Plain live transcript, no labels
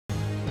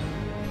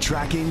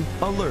Tracking,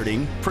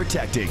 alerting,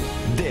 protecting.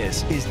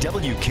 This is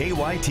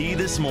WKYT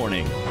This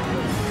Morning.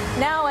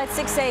 Now at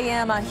 6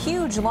 a.m., a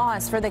huge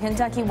loss for the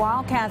Kentucky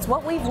Wildcats.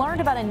 What we've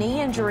learned about a knee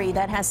injury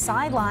that has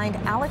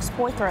sidelined Alex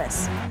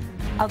Poitras.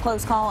 A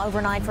close call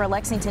overnight for a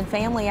Lexington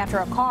family after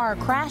a car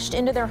crashed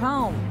into their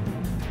home.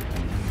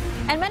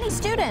 And many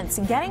students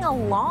getting a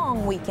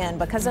long weekend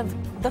because of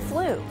the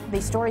flu.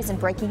 These stories and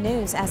breaking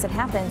news as it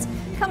happens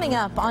coming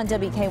up on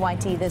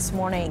WKYT This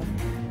Morning.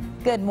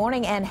 Good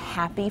morning and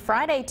happy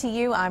Friday to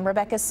you. I'm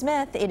Rebecca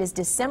Smith. It is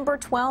December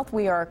 12th.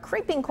 We are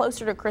creeping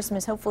closer to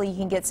Christmas. Hopefully you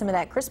can get some of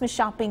that Christmas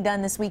shopping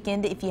done this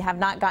weekend if you have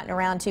not gotten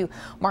around to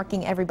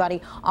marking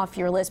everybody off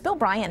your list. Bill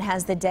Bryant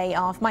has the day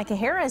off. Micah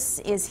Harris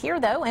is here,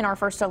 though, in our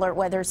First Alert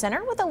Weather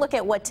Center with a look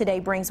at what today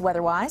brings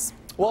weather-wise.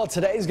 Well,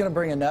 today's going to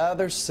bring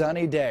another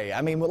sunny day.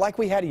 I mean, like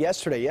we had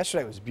yesterday.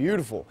 Yesterday was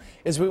beautiful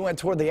as we went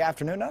toward the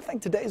afternoon. I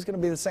think today's going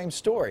to be the same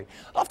story.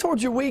 Off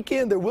towards your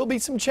weekend, there will be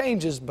some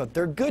changes, but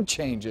they're good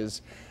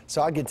changes.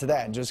 So I'll get to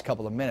that in just a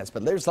couple of minutes.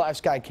 But there's live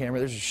sky camera.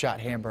 There's a shot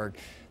Hamburg.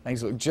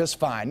 Things look just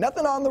fine.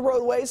 Nothing on the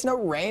roadways, no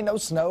rain, no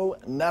snow,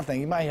 nothing.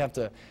 You might have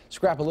to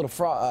scrape a little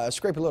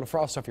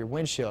frost off your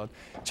windshield.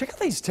 Check out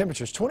these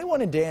temperatures.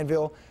 21 in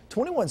Danville,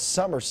 21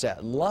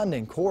 Somerset,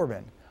 London,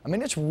 Corbin. I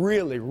mean, it's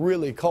really,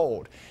 really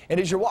cold. And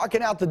as you're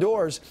walking out the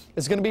doors,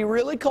 it's going to be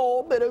really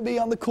cold, but it'll be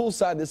on the cool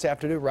side this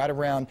afternoon, right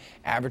around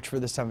average for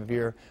this time of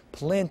year.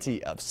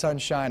 Plenty of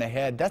sunshine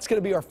ahead. That's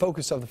going to be our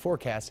focus of the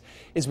forecast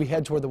as we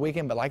head toward the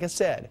weekend. But like I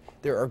said,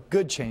 there are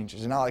good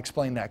changes, and I'll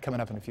explain that coming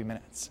up in a few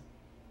minutes.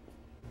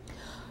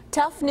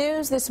 Tough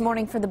news this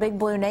morning for the Big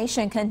Blue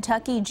Nation.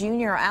 Kentucky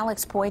junior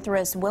Alex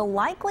Poitras will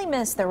likely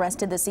miss the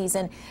rest of the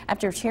season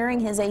after tearing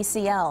his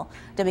ACL.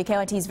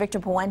 WKYT's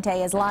Victor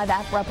Puente is live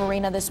at Rupp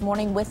Arena this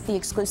morning with the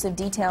exclusive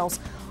details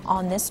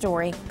on this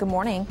story. Good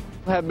morning.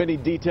 We don't have many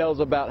details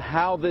about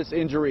how this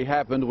injury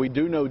happened. We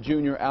do know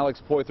junior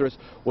Alex Poitras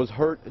was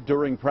hurt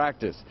during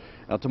practice.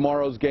 Now,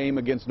 tomorrow's game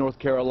against North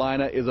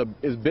Carolina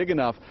is big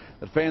enough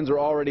that fans are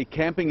already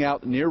camping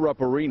out near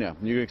Rupp Arena.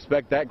 You can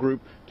expect that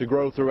group to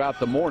grow throughout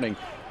the morning,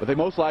 but they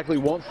most likely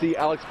won't see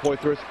Alex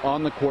Poitras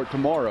on the court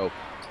tomorrow.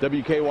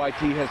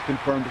 WKYT has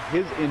confirmed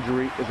his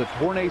injury is a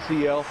torn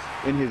ACL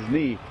in his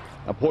knee.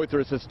 Now,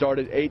 Poitras has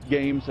started 8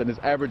 games and is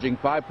averaging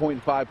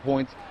 5.5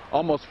 points,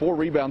 almost 4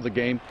 rebounds a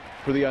game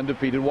for the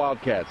undefeated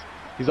Wildcats.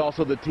 He's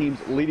also the team's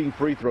leading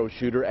free throw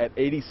shooter at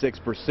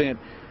 86%.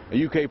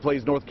 UK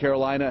plays North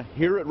Carolina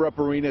here at Rupp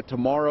Arena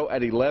tomorrow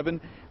at 11.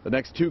 The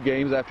next 2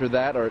 games after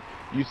that are at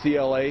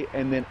UCLA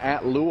and then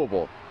at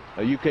Louisville.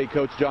 UK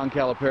coach John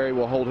Calipari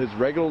will hold his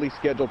regularly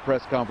scheduled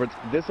press conference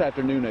this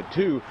afternoon at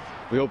 2.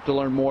 We hope to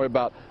learn more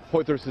about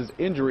Poitras'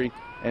 injury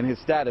and his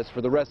status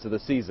for the rest of the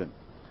season.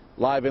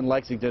 Live in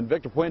Lexington,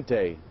 Victor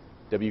Puente,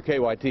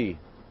 WKYT.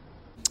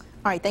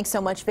 All right, thanks so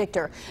much,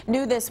 Victor.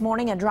 New this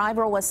morning, a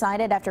driver was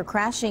cited after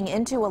crashing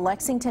into a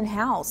Lexington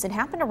house. It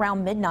happened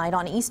around midnight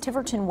on East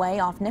Tiverton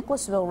Way off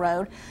Nicholasville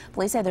Road.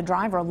 Police say the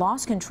driver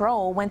lost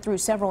control, went through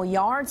several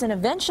yards, and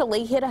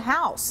eventually hit a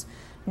house.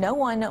 No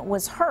one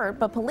was hurt,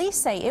 but police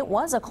say it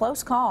was a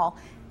close call.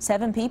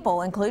 7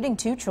 people, including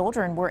 2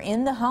 children, were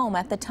in the home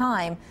at the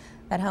time.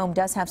 That home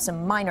does have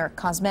some minor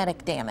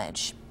cosmetic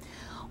damage.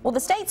 Well, the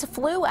state's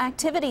flu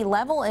activity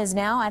level is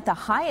now at the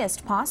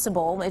highest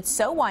possible. It's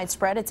so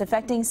widespread, it's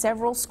affecting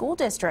several school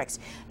districts.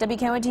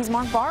 WKYT's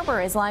Mark Barber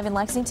is live in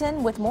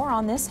Lexington with more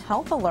on this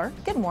health alert.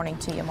 Good morning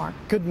to you, Mark.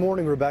 Good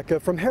morning, Rebecca.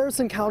 From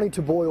Harrison County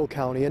to Boyle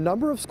County, a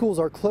number of schools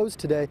are closed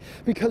today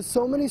because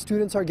so many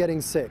students are getting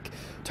sick.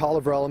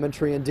 Tolliver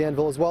Elementary in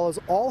Danville, as well as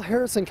all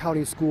Harrison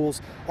County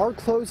schools, are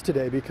closed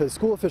today because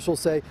school officials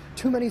say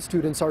too many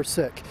students are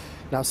sick.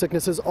 Now,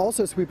 sickness is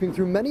also sweeping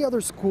through many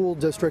other school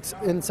districts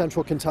in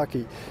central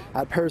Kentucky.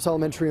 At Paris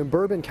Elementary in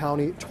Bourbon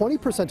County,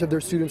 20% of their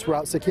students were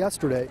out sick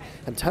yesterday,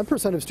 and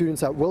 10% of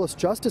students at Willis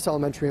Justice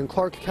Elementary in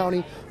Clark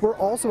County were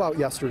also out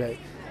yesterday.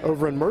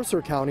 Over in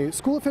Mercer County,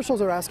 school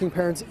officials are asking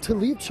parents to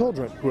leave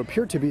children who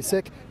appear to be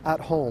sick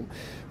at home.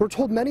 We're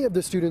told many of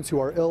the students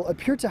who are ill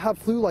appear to have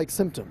flu-like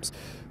symptoms,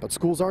 but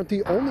schools aren't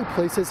the only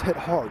places hit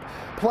hard.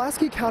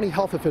 Pulaski County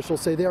health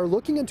officials say they are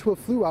looking into a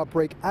flu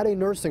outbreak at a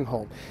nursing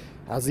home.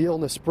 As the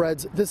illness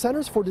spreads, the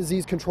Centers for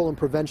Disease Control and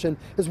Prevention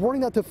is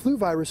warning that the flu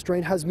virus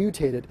strain has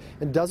mutated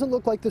and doesn't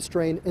look like the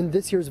strain in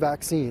this year's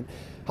vaccine.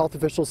 Health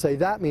officials say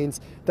that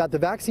means that the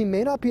vaccine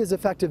may not be as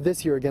effective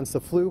this year against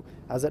the flu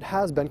as it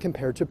has been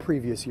compared to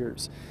previous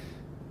years.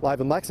 Live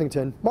in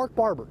Lexington, Mark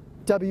Barber,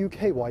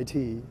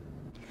 WKYT.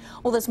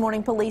 Well, this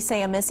morning, police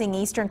say a missing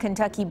Eastern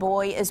Kentucky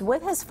boy is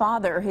with his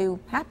father, who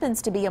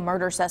happens to be a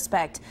murder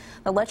suspect.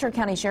 The Letcher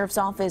County Sheriff's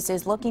Office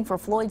is looking for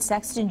Floyd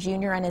Sexton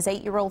Jr. and his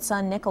 8-year-old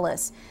son,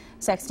 Nicholas.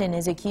 Sexton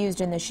is accused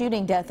in the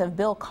shooting death of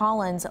Bill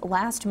Collins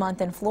last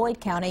month in Floyd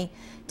County.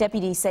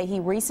 Deputies say he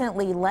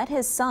recently let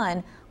his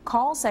son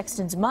call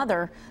Sexton's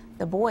mother.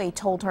 The boy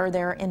told her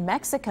they're in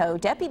Mexico.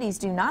 Deputies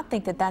do not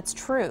think that that's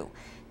true.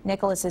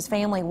 Nicholas's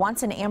family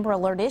wants an Amber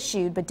Alert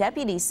issued, but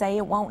deputies say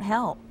it won't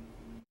help.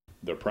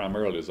 They're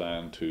primarily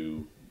designed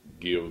to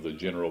give the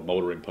general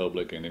motoring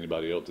public and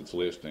anybody else that's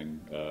listening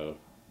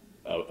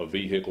a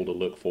vehicle to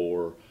look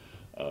for,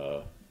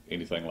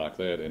 anything like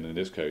that. And in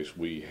this case,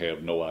 we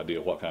have no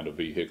idea what kind of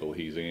vehicle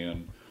he's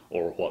in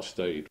or what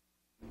state.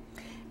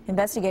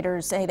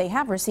 Investigators say they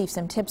have received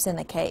some tips in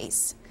the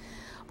case.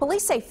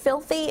 Police say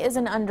filthy is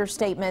an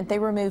understatement. They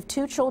removed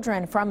 2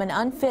 children from an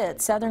unfit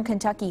Southern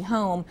Kentucky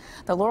home.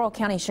 The Laurel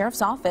County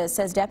Sheriff's Office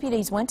says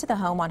deputies went to the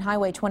home on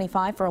Highway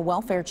 25 for a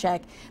welfare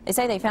check. They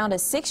say they found a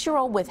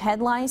 6-year-old with head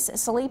lice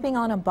sleeping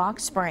on a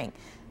box spring.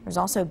 There's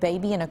also a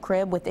baby in a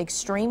crib with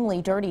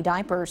extremely dirty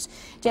diapers.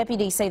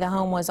 Deputies say the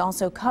home was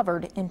also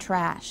covered in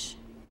trash.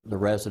 The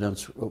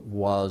residence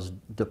was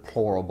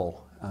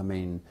deplorable. I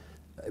mean,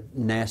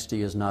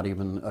 nasty is not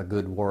even a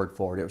good word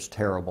for it. It was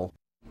terrible.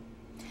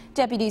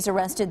 Deputies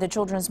arrested the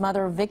children's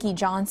mother, Vicki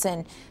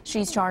Johnson.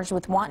 She's charged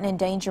with wanton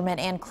endangerment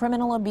and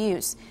criminal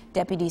abuse.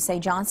 Deputies say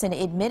Johnson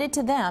admitted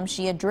to them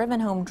she had driven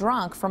home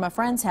drunk from a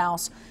friend's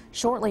house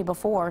shortly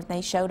before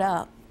they showed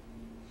up.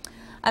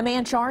 A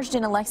man charged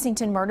in a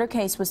Lexington murder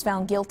case was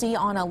found guilty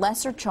on a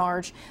lesser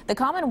charge. The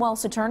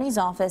Commonwealth's Attorney's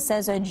Office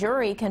says a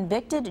jury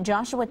convicted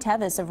Joshua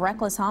Tevis of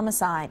reckless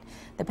homicide.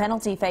 The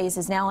penalty phase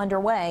is now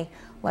underway.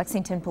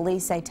 Lexington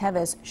police say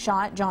Tevis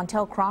shot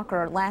Jontel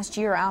Crocker last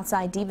year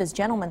outside Diva's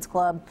Gentlemen's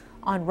Club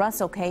on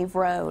Russell Cave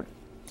Road.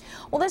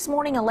 Well, this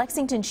morning, a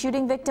Lexington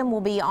shooting victim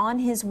will be on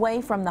his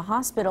way from the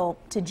hospital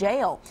to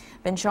jail.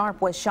 Ben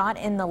Sharp was shot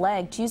in the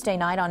leg Tuesday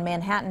night on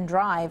Manhattan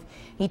Drive.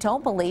 He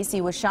told police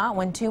he was shot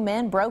when 2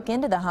 men broke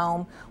into the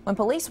home. When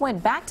police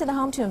went back to the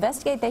home to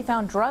investigate, they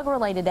found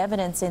drug-related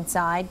evidence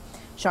inside.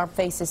 Sharp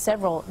faces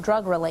several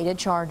drug-related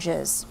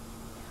charges.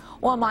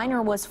 Well, a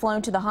minor was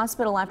flown to the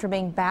hospital after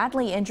being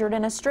badly injured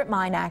in a strip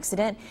mine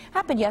accident.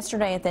 Happened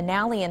yesterday at the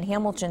Nally and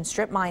Hamilton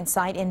strip mine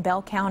site in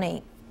Bell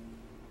County.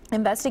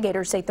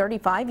 Investigators say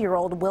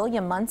 35-year-old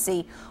William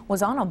Muncie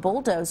was on a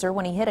bulldozer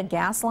when he hit a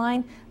gas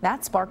line.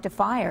 That sparked a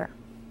fire.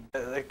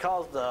 It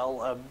caused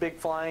a big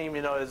flame.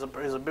 You know, it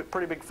was a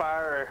pretty big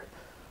fire.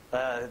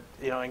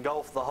 You know,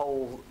 engulfed the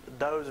whole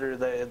dozer,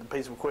 the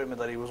piece of equipment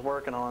that he was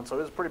working on. So it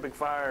was a pretty big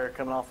fire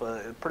coming off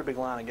a pretty big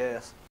line of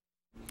gas.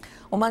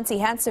 Well, Muncie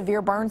had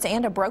severe burns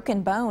and a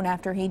broken bone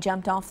after he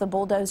jumped off the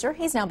bulldozer.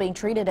 He's now being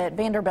treated at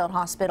Vanderbilt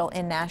Hospital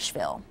in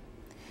Nashville.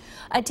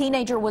 A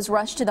teenager was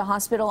rushed to the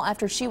hospital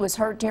after she was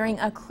hurt during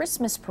a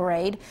Christmas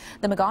parade.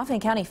 The Magoffin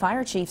County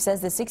Fire Chief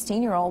says the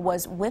 16-year-old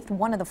was with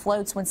one of the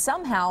floats when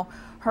somehow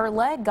her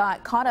leg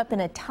got caught up in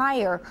a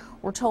tire.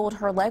 We're told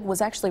her leg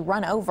was actually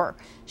run over.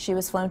 She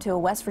was flown to a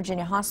West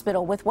Virginia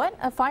hospital with what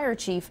a fire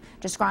chief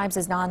describes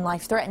as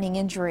non-life-threatening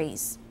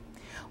injuries.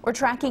 We're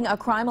tracking a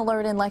crime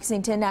alert in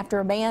Lexington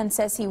after a man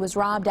says he was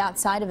robbed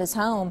outside of his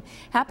home.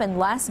 Happened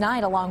last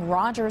night along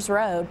Rogers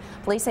Road.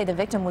 Police say the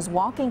victim was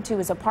walking to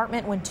his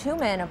apartment when 2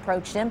 men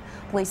approached him.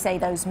 Police say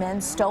those men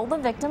stole the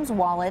victim's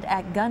wallet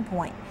at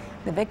gunpoint.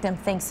 The victim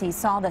thinks he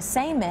saw the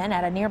same men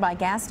at a nearby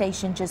gas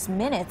station just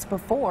minutes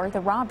before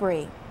the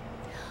robbery.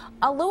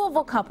 A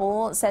Louisville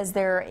couple says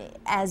they're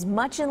as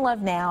much in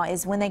love now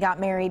as when they got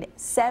married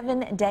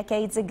 7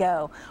 decades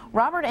ago.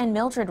 Robert and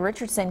Mildred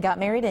Richardson got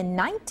married in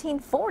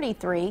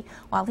 1943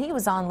 while he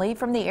was on leave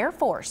from the Air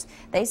Force.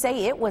 They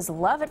say it was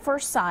love at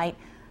first sight.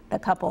 The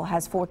couple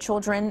has 4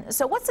 children.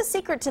 So what's the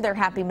secret to their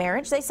happy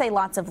marriage? They say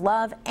lots of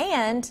love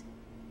and...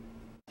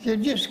 You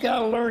just got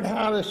to learn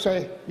how to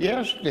say,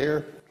 yes,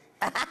 dear.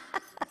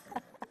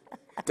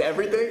 To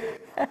everything?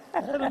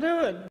 That'll do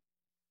it.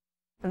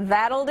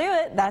 That'll do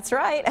it. That's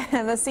right.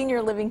 The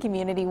senior living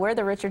community where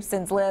the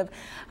Richardsons live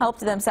helped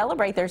them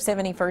celebrate their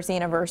 71st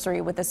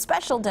anniversary with a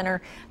special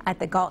dinner at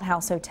the Galt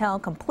House Hotel,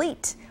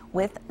 complete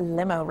with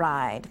limo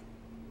ride.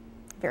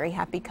 Very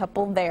happy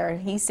couple there.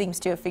 He seems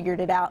to have figured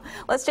it out.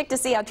 Let's check to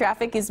see how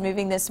traffic is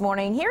moving this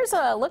morning. Here's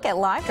a look at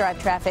live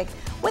drive traffic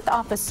with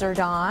Officer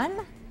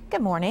Don.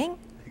 Good morning.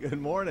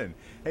 Good morning.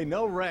 Hey,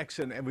 no wrecks,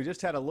 and we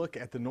just had a look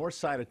at the north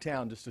side of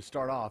town just to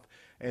start off.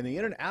 And the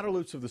inner and outer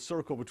loops of the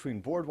circle between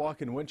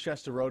Boardwalk and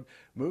Winchester Road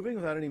moving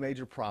without any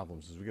major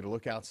problems as we get a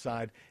look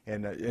outside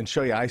and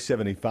show you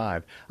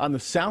I-75. On the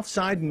south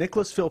side,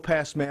 Nicholasville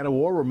past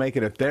Man-O-War, we're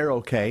making it there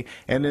okay.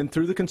 And then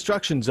through the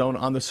construction zone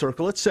on the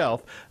circle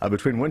itself,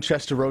 between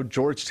Winchester Road,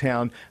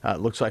 Georgetown,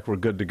 looks like we're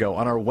good to go.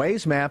 On our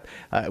Waze map,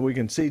 we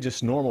can see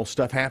just normal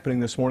stuff happening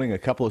this morning. A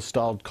couple of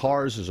stalled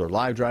cars as our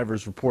live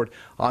drivers report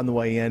on the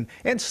way in.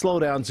 And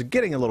slowdowns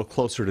getting a little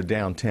closer to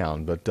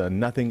downtown, but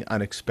nothing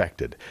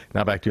unexpected.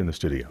 Now back to you in the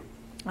studio.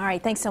 All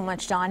right, thanks so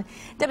much, John.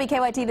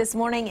 WKYT This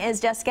Morning is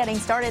just getting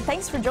started.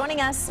 Thanks for joining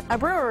us. A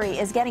brewery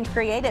is getting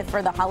creative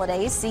for the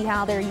holidays. See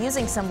how they're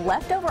using some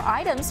leftover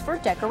items for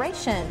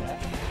decoration.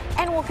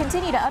 And we'll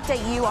continue to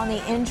update you on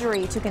the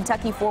injury to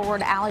Kentucky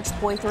forward Alex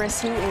Poythress,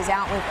 who is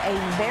out with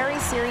a very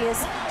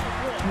serious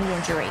knee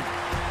injury.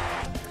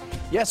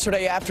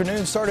 Yesterday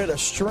afternoon started a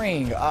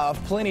string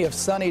of plenty of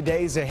sunny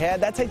days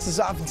ahead. That takes us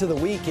off into the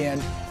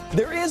weekend.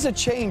 There is a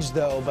change,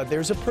 though, but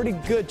there's a pretty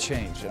good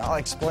change. And I'll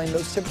explain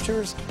those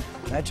temperatures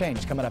and that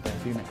change coming up in a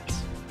few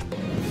minutes.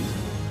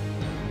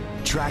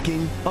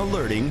 Tracking,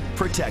 alerting,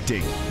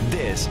 protecting.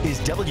 This is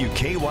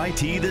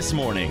WKYT This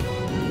Morning.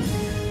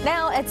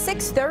 Now at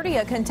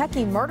 6:30, a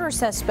Kentucky murder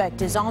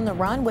suspect is on the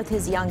run with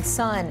his young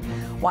son,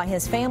 while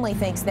his family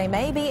thinks they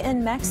may be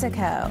in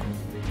Mexico.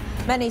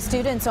 Many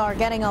students are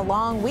getting a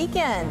long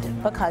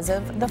weekend because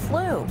of the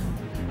flu.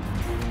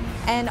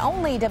 And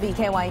only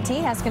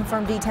WKYT has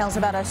confirmed details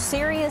about a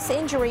serious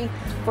injury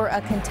for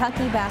a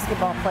Kentucky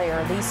basketball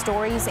player. These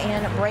stories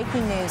and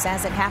breaking news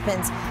as it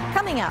happens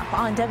coming up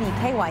on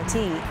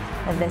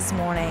WKYT this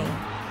morning.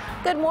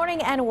 Good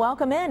morning and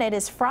welcome in. It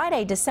is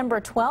Friday, December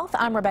 12th.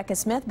 I'm Rebecca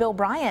Smith. Bill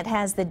Bryant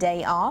has the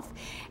day off.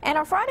 And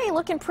our Friday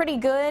looking pretty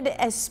good,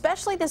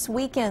 especially this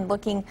weekend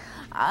looking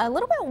a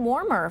little bit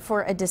warmer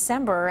for a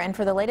December. And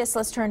for the latest,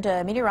 let's turn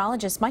to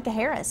meteorologist Micah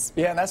Harris.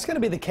 Yeah, and that's going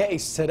to be the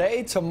case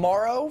today,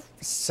 tomorrow,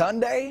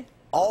 Sunday.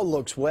 All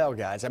looks well,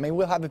 guys. I mean,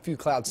 we'll have a few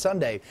clouds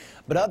Sunday,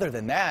 but other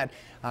than that,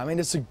 I mean,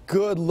 it's a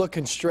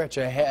good-looking stretch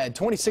ahead.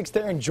 26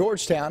 there in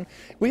Georgetown.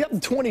 We have the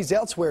 20s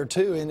elsewhere,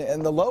 too,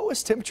 and the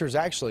lowest temperatures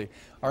actually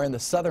are in the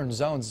southern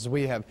zones as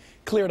we have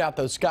cleared out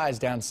those skies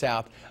down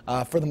south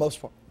for the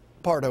most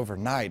part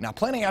overnight. Now,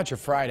 planning out your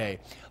Friday,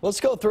 let's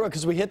go through it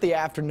because we hit the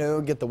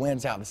afternoon, get the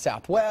winds out in the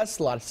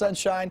southwest, a lot of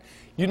sunshine.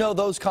 You know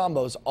those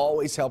combos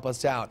always help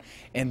us out.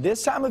 And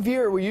this time of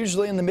year, we're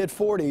usually in the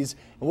mid-40s,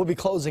 and we'll be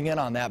closing in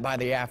on that by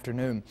the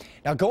afternoon.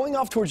 Now, going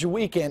off towards your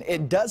weekend,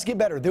 it does get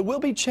better. There will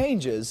be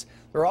changes.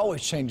 There are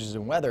always changes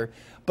in weather,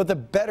 but the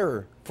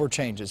better for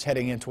changes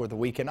heading in toward the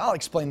weekend. I'll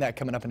explain that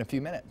coming up in a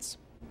few minutes.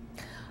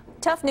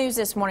 Tough news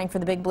this morning for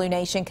the Big Blue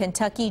Nation.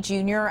 Kentucky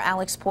junior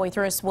Alex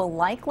Poythress will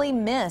likely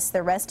miss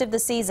the rest of the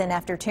season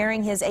after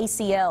tearing his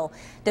ACL.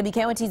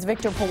 WKYT's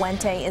Victor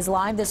Puente is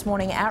live this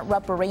morning at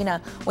Rupp Arena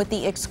with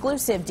the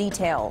exclusive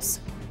details.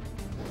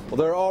 Well,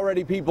 there are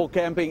already people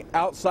camping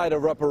outside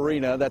of Rupp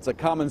Arena. That's a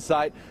common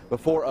sight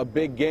before a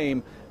big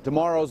game.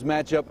 Tomorrow's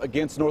matchup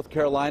against North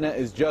Carolina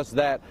is just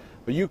that.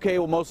 But UK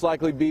will most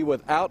likely be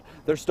without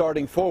their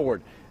starting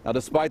forward. Now,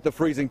 despite the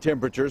freezing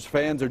temperatures,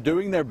 fans are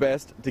doing their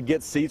best to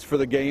get seats for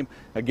the game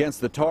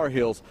against the Tar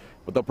Heels,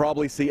 but they'll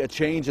probably see a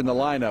change in the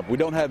lineup. We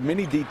don't have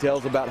many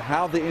details about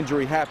how the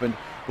injury happened,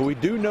 but we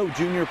do know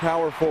junior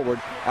power forward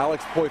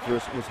Alex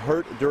Poythress was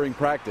hurt during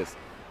practice.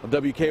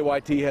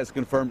 WKYT has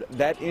confirmed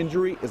that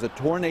injury is a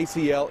torn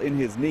ACL in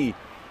his knee.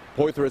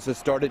 Poythress has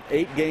started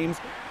 8 games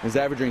and is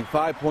averaging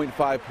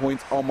 5.5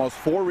 points, almost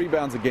 4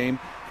 rebounds a game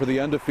for the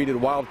undefeated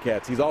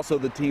Wildcats. He's also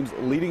the team's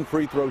leading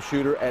free throw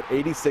shooter at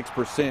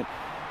 86%.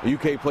 The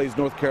UK plays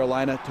North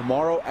Carolina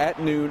tomorrow at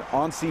noon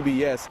on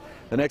CBS.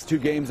 The next 2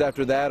 games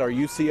after that are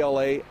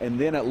UCLA and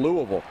then at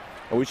Louisville.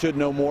 And we should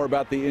know more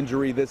about the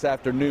injury this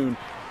afternoon.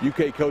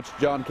 UK coach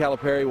John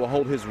Calipari will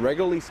hold his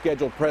regularly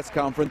scheduled press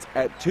conference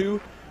at 2.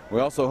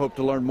 We also hope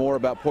to learn more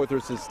about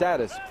Poythress'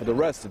 status for the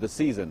rest of the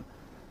season.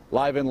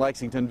 Live in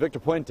Lexington, Victor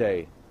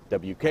Puente,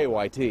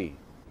 WKYT.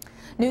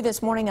 New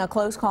this morning, a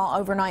close call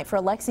overnight for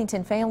a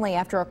Lexington family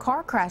after a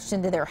car crashed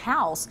into their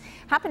house.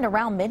 Happened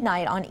around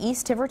midnight on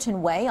East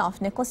Tiverton Way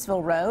off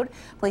Nicholasville Road.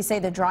 Police say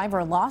the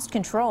driver lost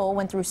control,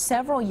 went through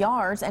several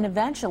yards, and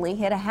eventually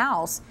hit a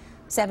house.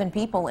 7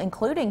 people,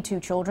 including 2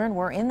 children,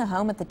 were in the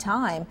home at the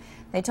time.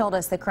 They told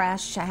us the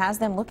crash has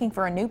them looking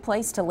for a new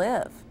place to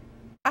live.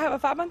 I have a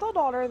 5-month-old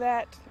daughter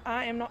that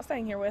I am not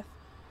staying here with.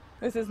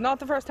 This is not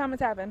the first time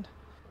it's happened.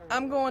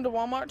 I'm going to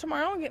Walmart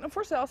tomorrow and getting a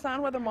for sale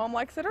sign whether mom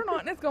likes it or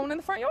not, and it's going in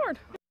the front yard.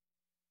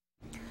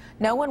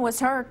 No one was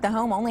hurt. The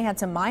home only had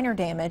some minor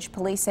damage.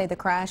 Police say the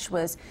crash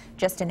was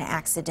just an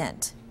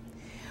accident.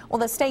 Well,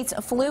 the state's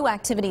flu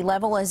activity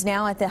level is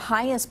now at the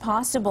highest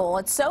possible.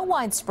 It's so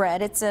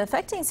widespread, it's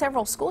affecting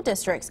several school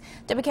districts.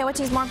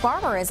 WKYT's Mark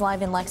Barber is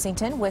live in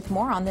Lexington with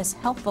more on this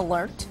health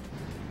alert.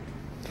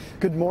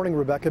 Good morning,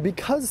 Rebecca.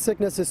 Because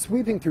sickness is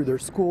sweeping through their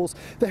schools,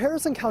 the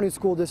Harrison County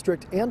School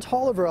District and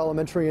Tolliver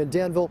Elementary in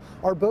Danville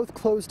are both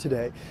closed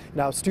today.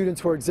 Now, students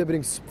who are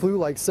exhibiting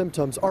flu-like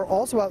symptoms are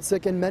also out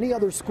sick in many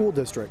other school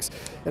districts.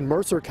 In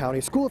Mercer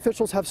County, school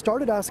officials have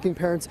started asking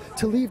parents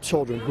to leave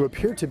children who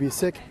appear to be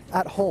sick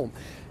at home.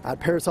 At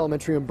Paris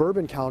Elementary in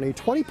Bourbon County,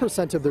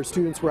 20% of their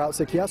students were out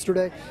sick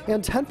yesterday,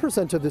 and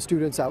 10% of the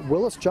students at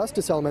Willis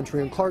Justice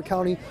Elementary in Clark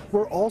County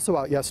were also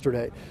out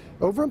yesterday.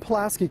 Over in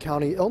Pulaski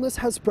County, illness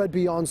has spread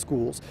beyond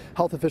schools.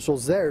 Health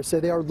officials there say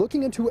they are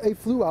looking into a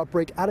flu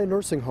outbreak at a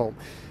nursing home.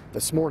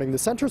 This morning, the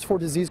Centers for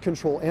Disease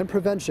Control and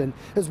Prevention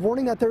is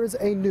warning that there is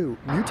a new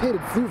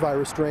mutated flu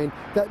virus strain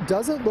that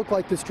doesn't look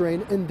like the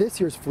strain in this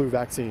year's flu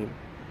vaccine.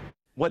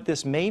 What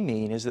this may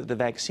mean is that the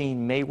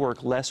vaccine may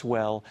work less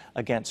well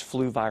against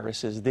flu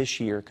viruses this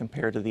year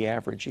compared to the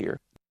average year.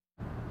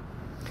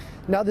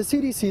 Now, the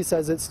CDC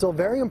says it's still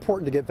very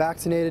important to get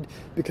vaccinated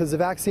because the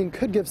vaccine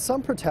could give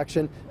some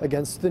protection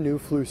against the new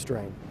flu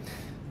strain.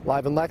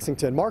 Live in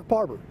Lexington, Mark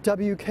Barber,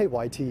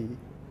 WKYT.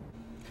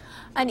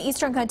 An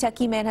Eastern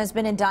Kentucky man has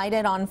been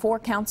indicted on 4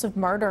 counts of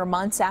murder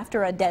months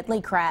after a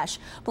deadly crash.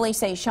 Police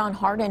say Sean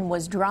Harden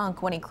was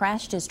drunk when he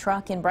crashed his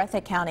truck in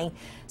Breathitt County.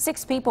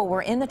 6 people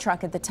were in the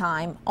truck at the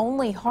time.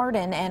 Only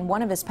Harden and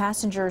one of his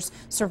passengers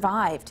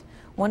survived.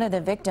 One of the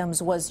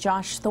victims was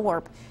Josh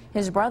Thorpe.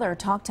 His brother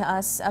talked to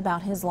us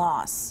about his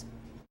loss.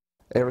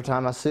 Every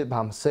time I sit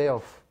by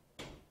myself,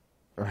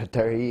 right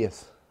there he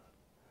is.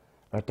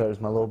 Right there's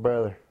my little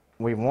brother.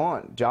 We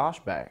want Josh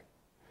back.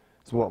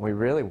 It's what we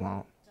really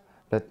want.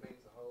 But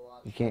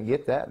you can't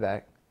get that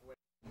back.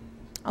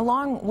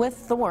 Along with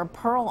Thor,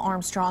 Pearl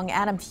Armstrong,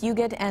 Adam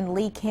Fugit, and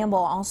Lee Campbell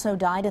also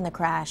died in the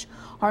crash.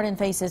 Hardin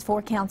faces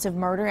 4 counts of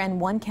murder and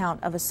 1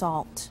 count of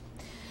assault.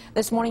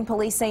 This morning,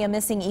 police say a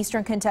missing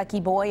Eastern Kentucky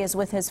boy is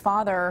with his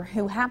father,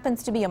 who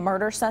happens to be a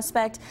murder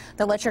suspect.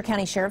 The Letcher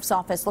County Sheriff's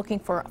Office looking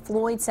for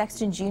Floyd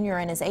Sexton Jr.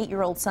 and his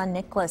 8-year-old son,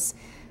 Nicholas.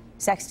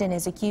 Sexton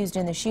is accused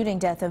in the shooting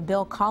death of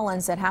Bill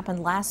Collins that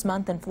happened last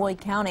month in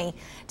Floyd County.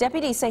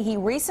 Deputies say he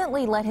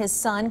recently let his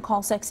son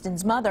call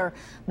Sexton's mother.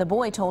 The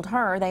boy told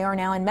her they are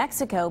now in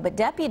Mexico, but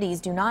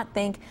deputies do not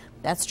think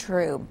that's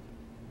true.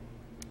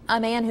 A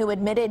man who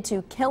admitted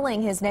to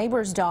killing his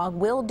neighbor's dog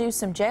will do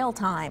some jail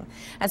time.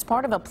 As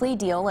part of a plea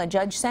deal, a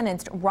judge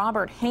sentenced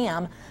Robert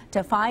Ham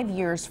to 5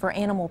 years for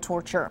animal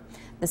torture.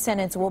 The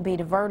sentence will be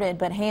diverted,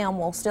 but Ham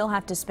will still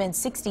have to spend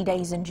 60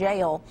 days in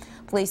jail.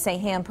 Police say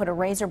Ham put a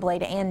razor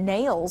blade and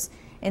nails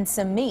in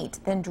some meat,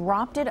 then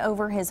dropped it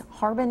over his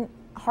Hardin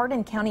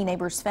County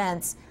neighbor's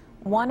fence.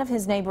 One of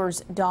his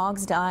neighbor's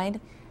dogs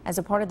died. As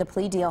a part of the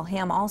plea deal,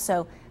 Ham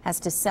also has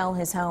to sell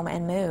his home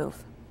and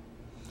move.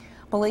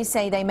 Police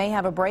say they may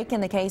have a break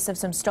in the case of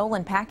some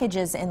stolen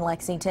packages in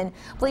Lexington.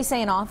 Police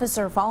say an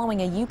officer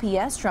following a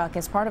UPS truck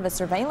as part of a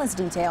surveillance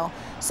detail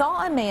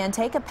saw a man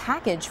take a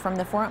package from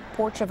the front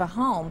porch of a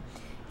home.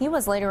 He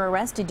was later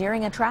arrested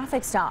during a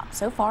traffic stop.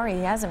 So far, he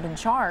hasn't been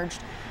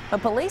charged,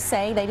 but police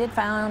say they did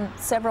find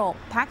several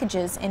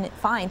packages in his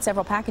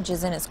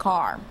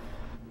car.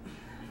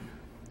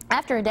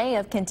 After a day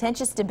of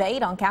contentious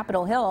debate on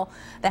Capitol Hill,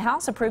 the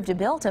House approved a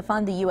bill to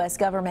fund the U.S.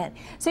 government.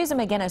 Susan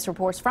McGinnis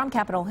reports from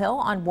Capitol Hill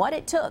on what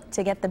it took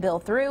to get the bill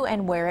through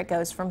and where it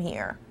goes from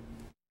here.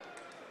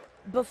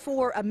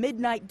 Before a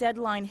midnight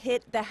deadline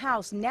hit, the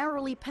House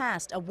narrowly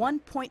passed a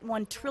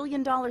 $1.1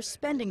 trillion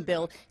spending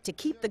bill to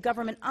keep the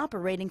government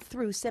operating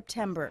through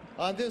September.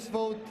 On this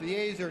vote, the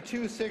yeas are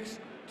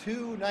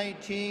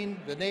 219,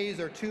 the nays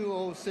are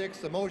 206.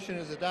 The motion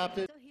is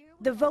adopted.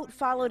 The vote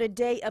followed a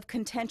day of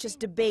contentious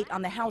debate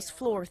on the House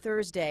floor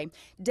Thursday.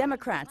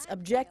 Democrats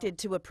objected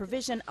to a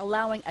provision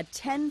allowing a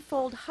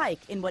 10-fold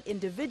hike in what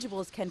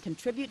individuals can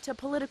contribute to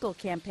political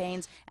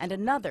campaigns and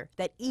another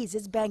that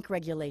eases bank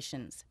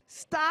regulations.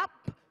 Stop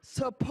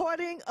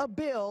supporting a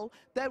bill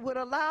that would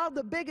allow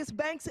the biggest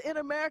banks in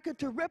America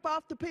to rip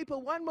off the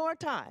people one more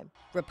time.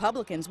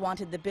 Republicans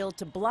wanted the bill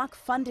to block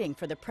funding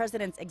for the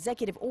president's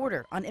executive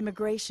order on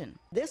immigration.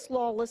 This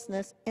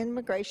lawlessness,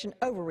 immigration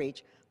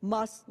overreach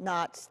must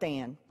not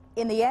stand.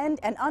 In the end,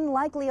 an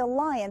unlikely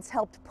alliance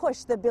helped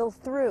push the bill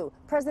through.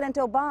 President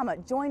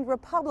Obama joined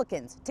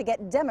Republicans to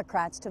get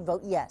Democrats to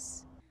vote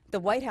yes. The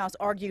White House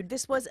argued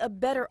this was a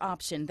better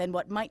option than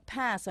what might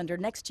pass under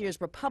next year's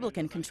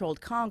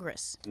Republican-controlled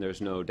Congress. There's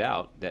no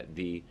doubt that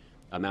the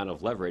amount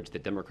of leverage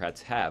that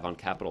Democrats have on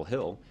Capitol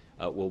Hill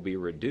will be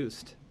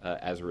reduced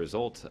as a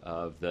result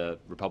of the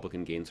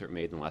Republican gains that were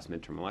made in the last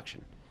midterm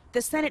election.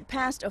 The Senate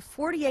passed a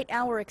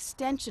 48-hour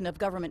extension of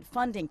government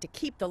funding to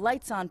keep the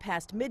lights on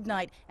past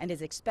midnight and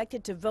is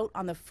expected to vote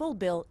on the full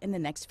bill in the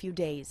next few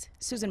days.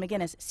 Susan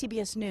McGinnis,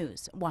 CBS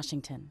News,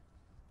 Washington.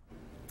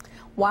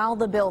 While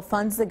the bill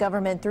funds the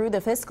government through the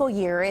fiscal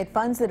year, it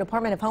funds the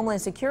Department of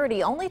Homeland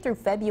Security only through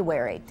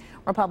February.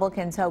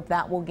 Republicans hope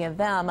that will give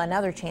them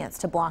another chance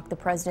to block the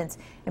president's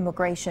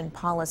immigration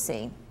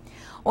policy.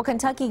 Well,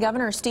 Kentucky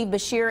Governor Steve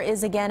Beshear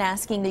is again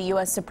asking the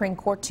U.S. Supreme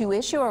Court to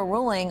issue a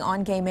ruling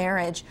on gay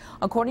marriage.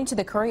 According to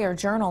the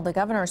Courier-Journal, the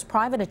governor's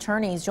private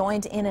attorneys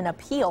joined in an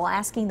appeal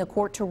asking the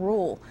court to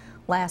rule.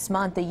 Last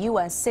month, the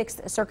U.S.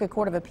 6th Circuit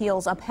Court of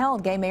Appeals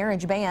upheld gay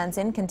marriage bans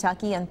in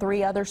Kentucky and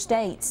 3 other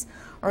states.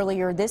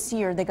 Earlier this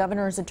year, the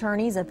governor's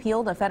attorneys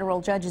appealed a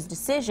federal judge's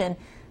decision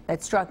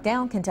that struck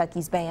down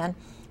Kentucky's ban.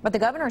 But the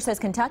governor says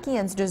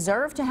Kentuckians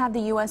deserve to have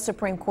the U.S.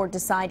 Supreme Court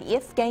decide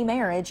if gay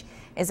marriage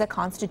is a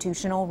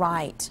constitutional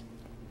right.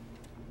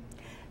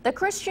 The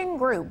Christian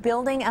group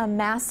building a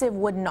massive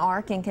wooden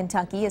ark in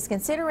Kentucky is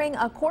considering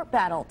a court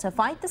battle to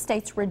fight the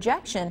state's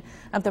rejection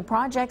of the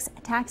project's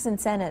tax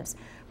incentives.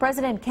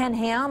 President Ken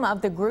Ham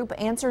of the group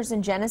Answers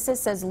in Genesis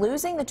says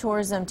losing the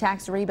tourism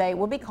tax rebate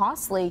will be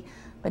costly,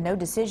 but no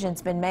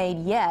decision's been made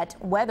yet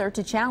whether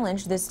to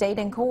challenge the state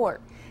in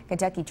court.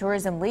 Kentucky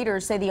tourism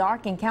leaders say the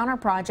Ark Encounter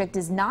project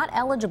is not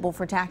eligible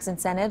for tax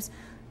incentives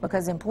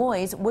because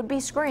employees would be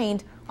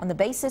screened on the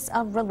basis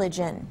of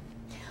religion.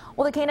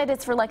 Well, the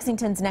candidates for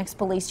Lexington's next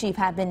police chief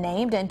have been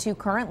named, and 2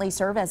 currently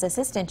serve as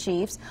assistant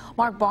chiefs.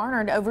 Mark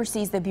Barnard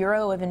oversees the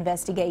Bureau of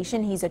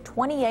Investigation. He's a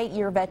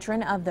 28-year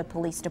veteran of the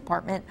police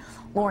department.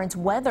 Lawrence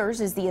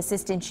Weathers is the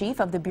assistant chief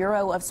of the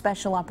Bureau of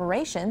Special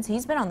Operations.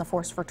 He's been on the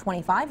force for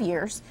 25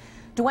 years.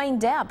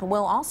 Dwayne Depp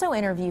will also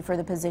interview for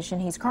the position.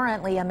 He's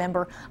currently a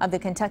member of the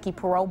Kentucky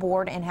Parole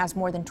Board and has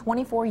more than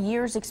 24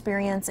 years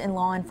experience in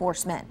law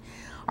enforcement.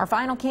 Our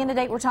final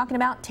candidate we're talking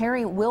about,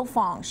 Terry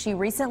Wilfong. She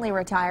recently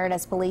retired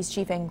as police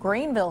chief in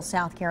Greenville,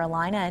 South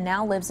Carolina, and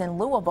now lives in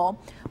Louisville,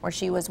 where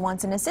she was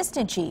once an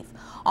assistant chief.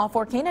 All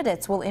 4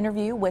 candidates will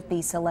interview with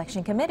the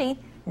selection committee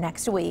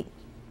next week.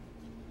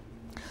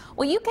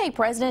 Well, UK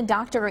President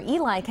Dr.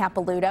 Eli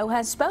Capilouto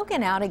has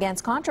spoken out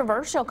against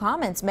controversial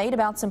comments made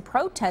about some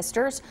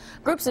protesters.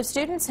 Groups of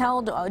students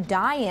held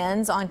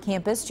die-ins on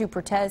campus to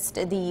protest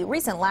the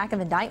recent lack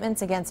of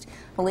indictments against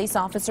police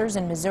officers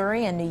in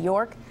Missouri and New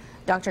York.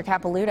 Dr.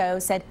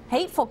 Capilouto said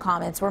hateful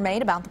comments were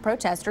made about the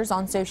protesters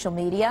on social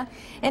media.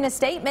 In a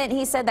statement,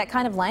 he said that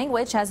kind of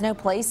language has no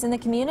place in the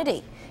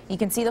community. You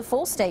can see the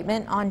full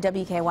statement on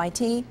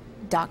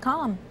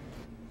WKYT.com.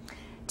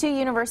 Two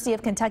University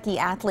of Kentucky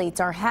athletes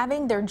are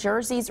having their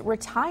jerseys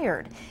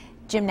retired.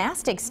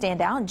 Gymnastics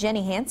standout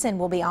Jenny Hansen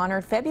will be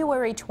honored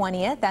February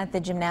 20th at the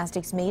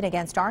gymnastics meet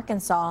against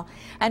Arkansas,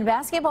 and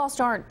basketball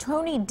star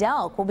Tony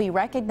Delk will be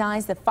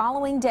recognized the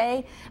following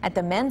day at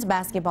the men's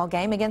basketball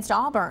game against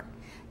Auburn.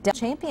 Delk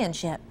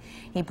championship.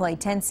 He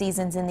played 10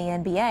 seasons in the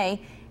NBA.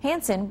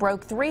 Hansen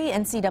broke 3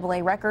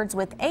 NCAA records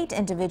with 8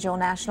 individual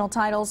national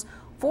titles,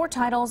 4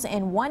 titles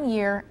in 1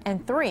 year,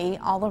 and 3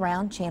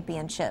 all-around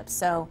championships.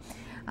 So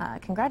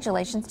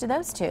congratulations to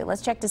those two.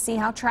 Let's check to see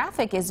how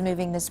traffic is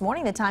moving this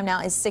morning. The time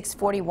now is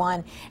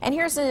 6:41. And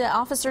here's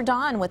Officer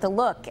Don with a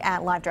look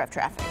at live drive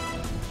traffic.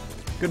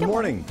 Good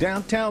morning.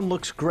 Downtown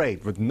looks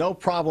great with no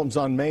problems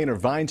on Main or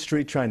Vine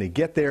Street trying to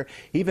get there.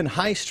 Even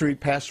High Street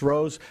past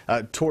Rose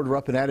toward or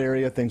up in that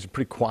area, things are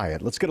pretty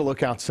quiet. Let's get a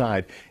look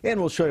outside and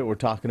we'll show you what we're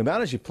talking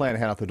about as you plan to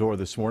head out the door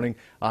this morning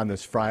on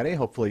this Friday.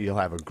 Hopefully you'll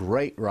have a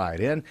great ride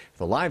in.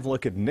 The live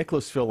look at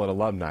Nicholasville at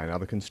Alumni. Now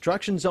the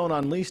construction zone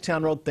on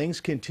Leestown Road, things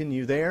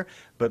continue there,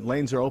 but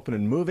lanes are open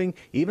and moving.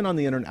 Even on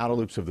the inner and outer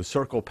loops of the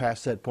circle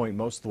past that point,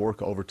 most of the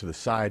work over to the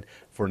side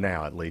for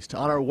now at least.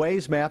 On our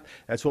Waze map,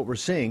 that's what we're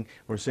seeing.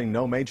 We're seeing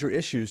no major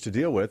issues to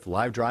deal with.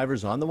 Live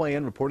drivers on the way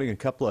in reporting a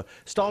couple of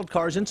stalled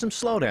cars and some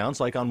slowdowns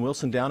like on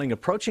Wilson Downing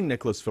approaching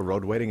Nicholasville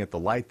Road, waiting at the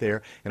light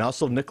there, and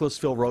also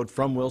Nicholasville Road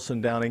from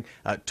Wilson Downing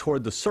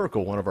toward the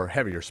circle, one of our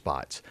heavier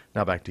spots.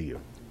 Now back to you.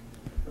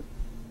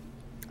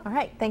 All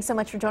right, thanks so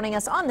much for joining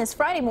us on this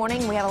Friday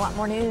morning. We have a lot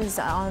more news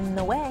on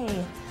the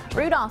way.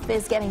 Rudolph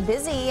is getting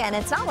busy, and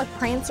it's not with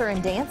Prancer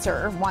and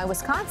Dancer. Why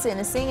Wisconsin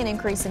is seeing an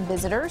increase in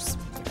visitors.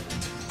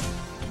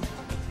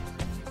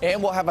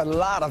 And we'll have a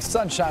lot of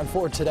sunshine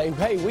for today.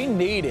 Hey, we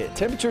need it.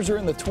 Temperatures are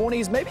in the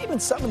 20s, maybe even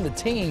some in the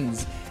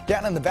teens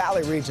down in the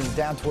valley regions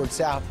down towards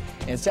south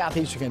and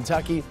southeastern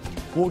Kentucky.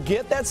 We'll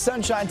get that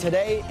sunshine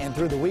today and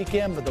through the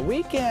weekend, but the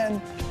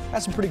weekend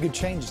has some pretty good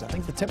changes. I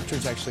think the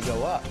temperatures actually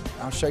go up.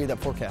 I'll show you that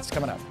forecast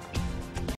coming up.